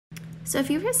So if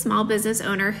you're a small business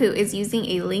owner who is using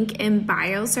a link in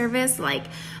bio service like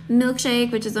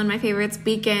Milkshake, which is one of my favorites,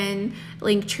 Beacon,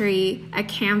 Linktree, a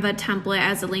Canva template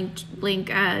as a link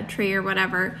tree or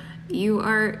whatever, you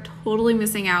are totally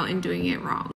missing out and doing it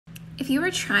wrong. If you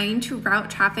are trying to route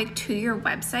traffic to your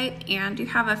website and you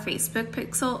have a Facebook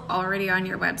pixel already on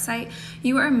your website,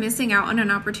 you are missing out on an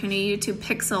opportunity to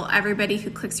pixel everybody who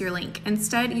clicks your link.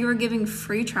 Instead, you are giving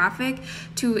free traffic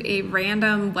to a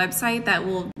random website that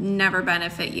will never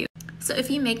benefit you. So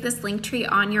if you make this link tree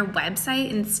on your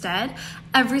website instead,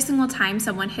 every single time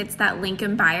someone hits that link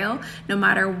in bio, no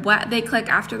matter what they click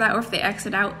after that or if they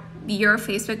exit out, your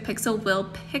Facebook pixel will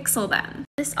pixel them.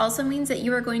 This also means that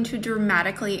you are going to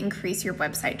dramatically increase your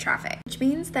website traffic, which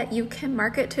means that you can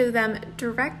market to them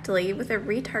directly with a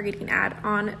retargeting ad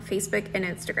on Facebook and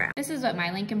Instagram. This is what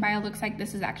my link in bio looks like.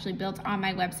 This is actually built on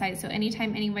my website, so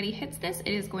anytime anybody hits this,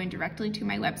 it is going directly to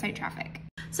my website traffic.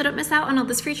 So don't miss out on all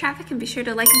this free traffic and be sure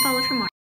to like and follow for more.